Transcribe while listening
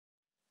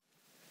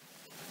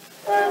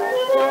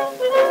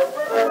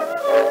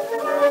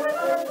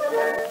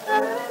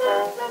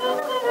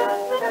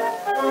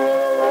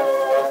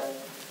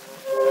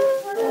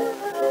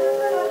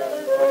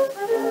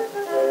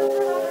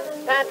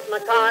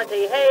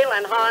hale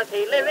and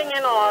hearty, living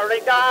in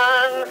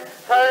Oregon.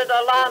 Heard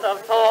a lot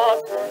of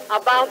talk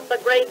about the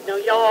great New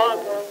York.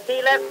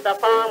 He left the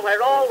farm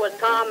where all was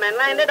calm and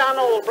landed on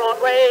old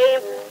Broadway.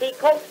 He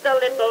coaxed a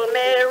little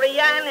Mary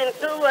Ann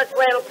into a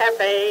swell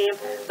cafe.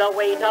 The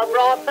waiter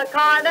brought the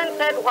card and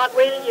said, "What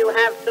will you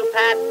have to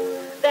Pat?"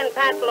 Then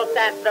Pat looked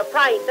at the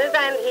prices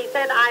and he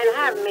said, "I'll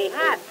have me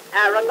hat."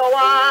 Arrah, go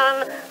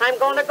on, I'm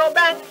gonna go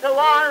back to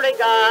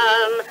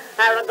Oregon.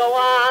 Arrah, go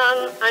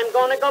on, I'm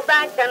gonna go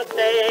back and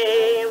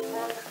stay.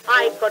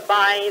 I could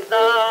buy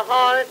the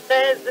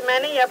horses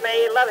many a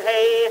bale of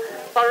hay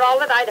for all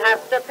that I'd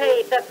have to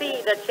pay to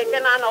feed a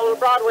chicken on old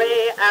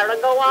Broadway. Arrah,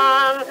 go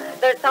on,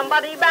 there's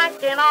somebody back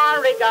in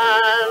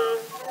Oregon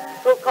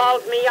who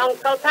calls me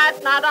Uncle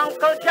Pat, not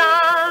Uncle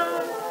John.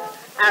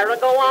 Arrah,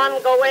 go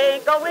on, go away,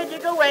 go with you,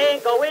 go away,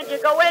 go with you,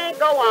 go away,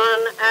 go on.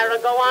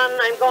 Arrah, go on,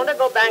 I'm going to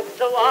go back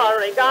to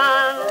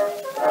Oregon.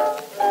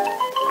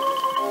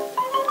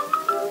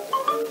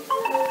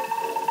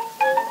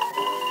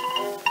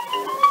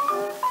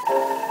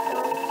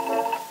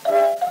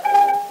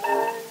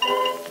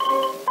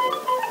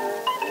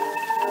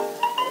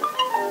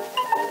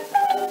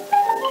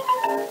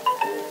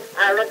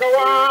 Arrah, go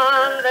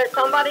on, there's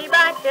somebody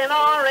back in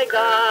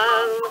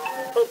Oregon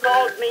who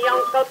calls me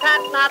Uncle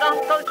Pat, not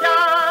Uncle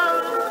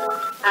John.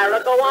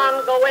 Arrah, go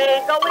on, go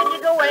away, go with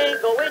you, go away,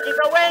 go with you,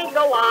 go away,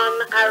 go on.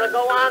 Arrah,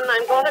 go on,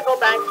 I'm going to go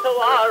back to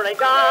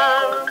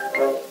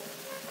Oregon.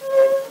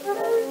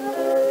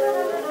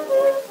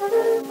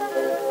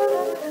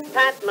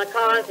 Pat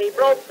McCarthy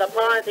broke the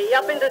party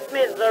up into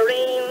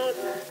smithereens.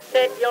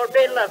 Said your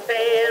bill of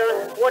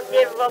fare would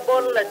give a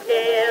bull a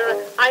scare.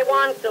 I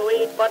want to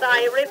eat, but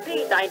I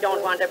repeat, I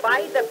don't want to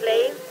buy the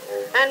place.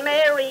 And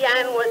Mary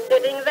Ann was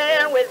sitting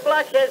there with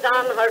blushes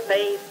on her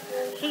face.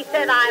 She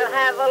said, "I'll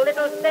have a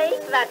little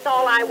steak, that's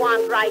all I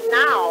want right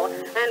now."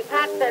 And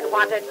Pat said,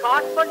 "What it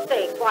cost for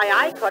steak? Why,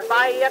 I could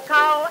buy a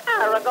cow."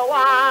 Arrah, go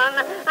on,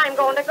 I'm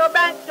going to go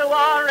back to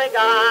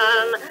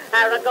Oregon.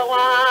 Arrah, go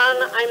on,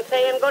 I'm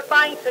saying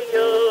goodbye to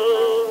you.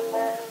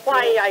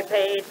 Why, I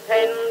paid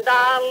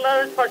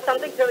 $10 for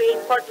something to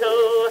eat for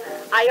two.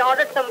 I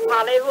ordered some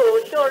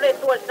parlez-vous, sure it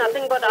was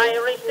nothing but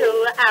Irish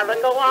stew. Arrah,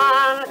 go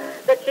on,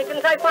 the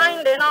chickens I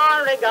find in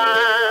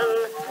Oregon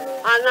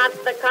are not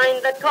the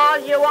kind that call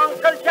you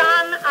Uncle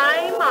John.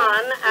 I'm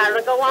on.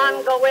 Arrah, go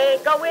on, go away,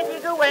 go with you,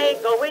 go away,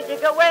 go with you,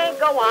 go away,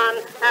 go on.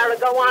 Arrah,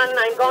 go on,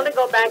 I'm going to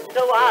go back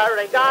to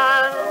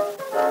Oregon.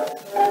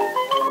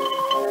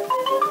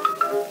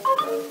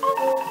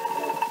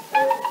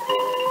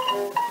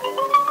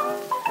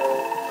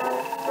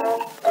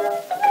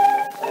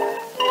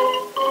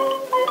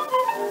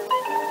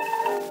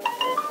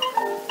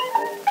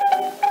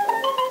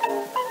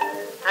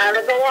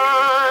 Arrah, go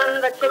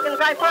on, the chickens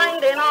I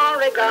find in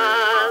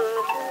Oregon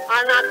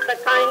are not the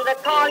kind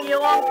that call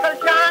you Uncle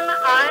John.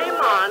 I'm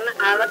on.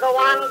 Arrah, go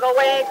on, go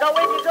away, go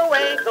with you, go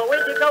away, go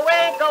with you, go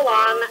away, go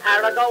on.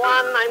 Arrah, go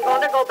on, I'm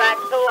going to go back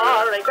to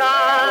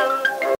Oregon.